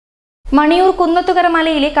മണിയൂർ കുന്നത്തുകര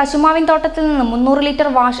മലയിലെ കശുമാവിൻ തോട്ടത്തിൽ നിന്ന് 300 ലിറ്റർ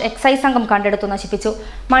വാഷ് എക്സൈസ് സംഘം കണ്ടെടുത്തു നശിപ്പിച്ചു.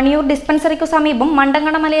 മണിയൂർ ഡിസ്പെൻസറിക്കു സമീപം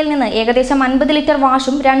മണ്ടങ്ങണ മലയിൽ നിന്ന് ഏകദേശം 50 ലിറ്റർ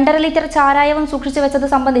വാഷും 2.5 ലിറ്റർ ചാരായവും സൂക്ഷിച്ചു വെച്ചത്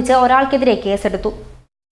സംബന്ധിച്ച് ഒരാൾക്കെതിരെ കേസെടുത്തു.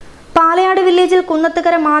 പാലയാട് വില്ലേജിൽ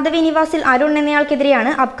കുന്നത്തുകര മാധവി നിവാസിൽ അരുൺ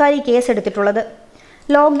എന്നയാൾക്കെതിരെയാണ് അബ്കാരി കേസെടുത്തിട്ടുള്ളത്.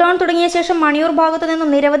 ലോക്ക്ഡൌൺ തുടങ്ങിയ ശേഷം മണിയൂർ ഭാഗത്തു നിന്നും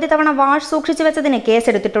നിരവധി തവണ വാഷ് സൂക്ഷിച്ചു വെച്ചതിന്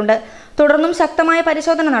കേസെടുത്തിട്ടുണ്ട്. തുടർന്നും ശക്തമായ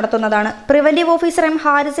പരിശോധന നടത്തുന്നതാണ്. പ്രിവന്റീവ് ഓഫീസർ എം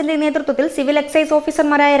ഹാരിസിന്റെ നേതൃത്വത്തിൽ സിവിൽ എക്സൈസ്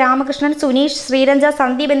ഓഫീസർമാരായ രാമകൃഷ്ണൻ, സുനീഷ്, ശ്രീരഞ്ജ,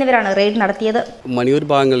 സന്ദീപ് എന്നിവരാണ് റെയ്ഡ് നടത്തിയത്. മണിയൂർ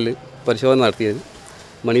ഭാഗങ്ങളിൽ പരിശോധന നടത്തിയത്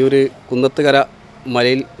മണിയൂർ കുന്നത്തുകര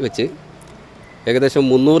മലയിൽ വെച്ച് ഏകദേശം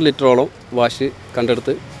 300 ലിറ്ററോളം വാഷ്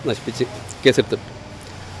കണ്ടെടുത്ത് നശിപ്പിച്ച് കേസെടുത്തിട്ടുണ്ട്.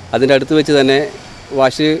 അതിൻ്റെ അടുത്ത് വെച്ച് തന്നെ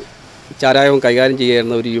വാഷ് ചാരായവും കൈകാര്യം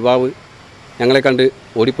ചെയ്യായിരുന്ന ഒരു യുവാവ് ഞങ്ങളെ കണ്ട്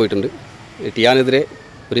ഓടിപ്പോയിട്ടുണ്ട്. ടിയാനെതിരെ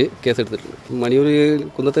ഒരു കേസെടുത്തിട്ടുണ്ട്. മണിയൂർ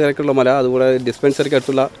കുന്നത്തുകരയ്ക്കുള്ള മല, അതുപോലെ ഡിസ്പെൻസറിക്ക്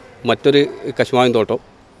അടുത്തുള്ള മറ്റൊരു കശുമാവിൻ തോട്ടം,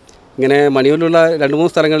 ഇങ്ങനെ മണിയൂരിലുള്ള 2-3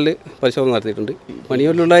 സ്ഥലങ്ങളിൽ പരിശോധന നടത്തിയിട്ടുണ്ട്.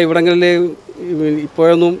 മണിയൂരിലുള്ള ഇവിടങ്ങളിൽ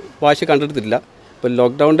ഇപ്പോഴൊന്നും വാഷ് കണ്ടെടുത്തിട്ടില്ല. ഇപ്പോൾ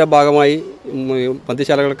ലോക്ക്ഡൗണിൻ്റെ ഭാഗമായി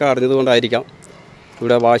മദ്യശാലകളൊക്കെ അടഞ്ഞതുകൊണ്ടായിരിക്കാം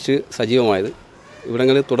ഇവിടെ വാഷ് സജീവമായത്.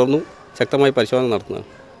 ഇവിടങ്ങളിൽ തുടർന്നും ശക്തമായി പരിശോധന നടത്തുന്നതാണ്.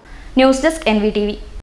 News desk NVTV.